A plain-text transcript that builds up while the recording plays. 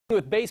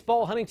With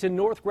baseball, Huntington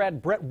North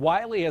grad Brett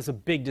Wiley has a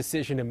big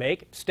decision to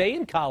make: stay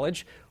in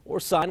college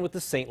or sign with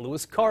the St.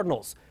 Louis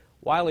Cardinals.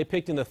 Wiley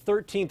picked in the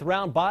 13th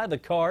round by the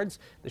Cards.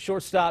 The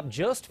shortstop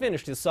just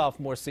finished his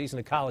sophomore season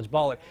of college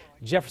ball at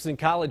Jefferson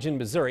College in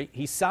Missouri.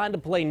 He signed to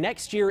play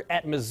next year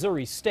at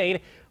Missouri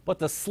State, but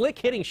the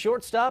slick-hitting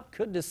shortstop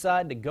could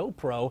decide to go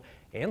pro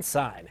and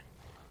sign.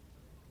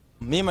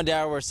 Me and my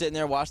dad were sitting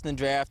there watching the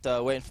draft,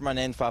 waiting for my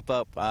name to pop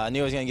up. I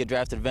knew I was going to get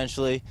drafted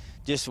eventually,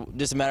 just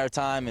a matter of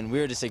time, and we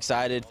were just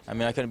excited. I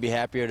mean, I couldn't be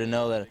happier to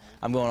know that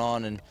I'm going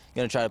on and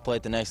going to try to play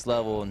at the next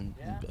level and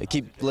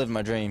keep living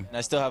my dream.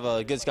 I still have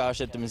a good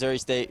scholarship to Missouri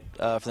State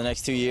for the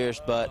next 2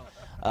 years, but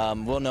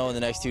we'll know in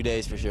the next 2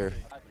 days for sure.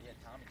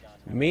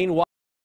 Meanwhile,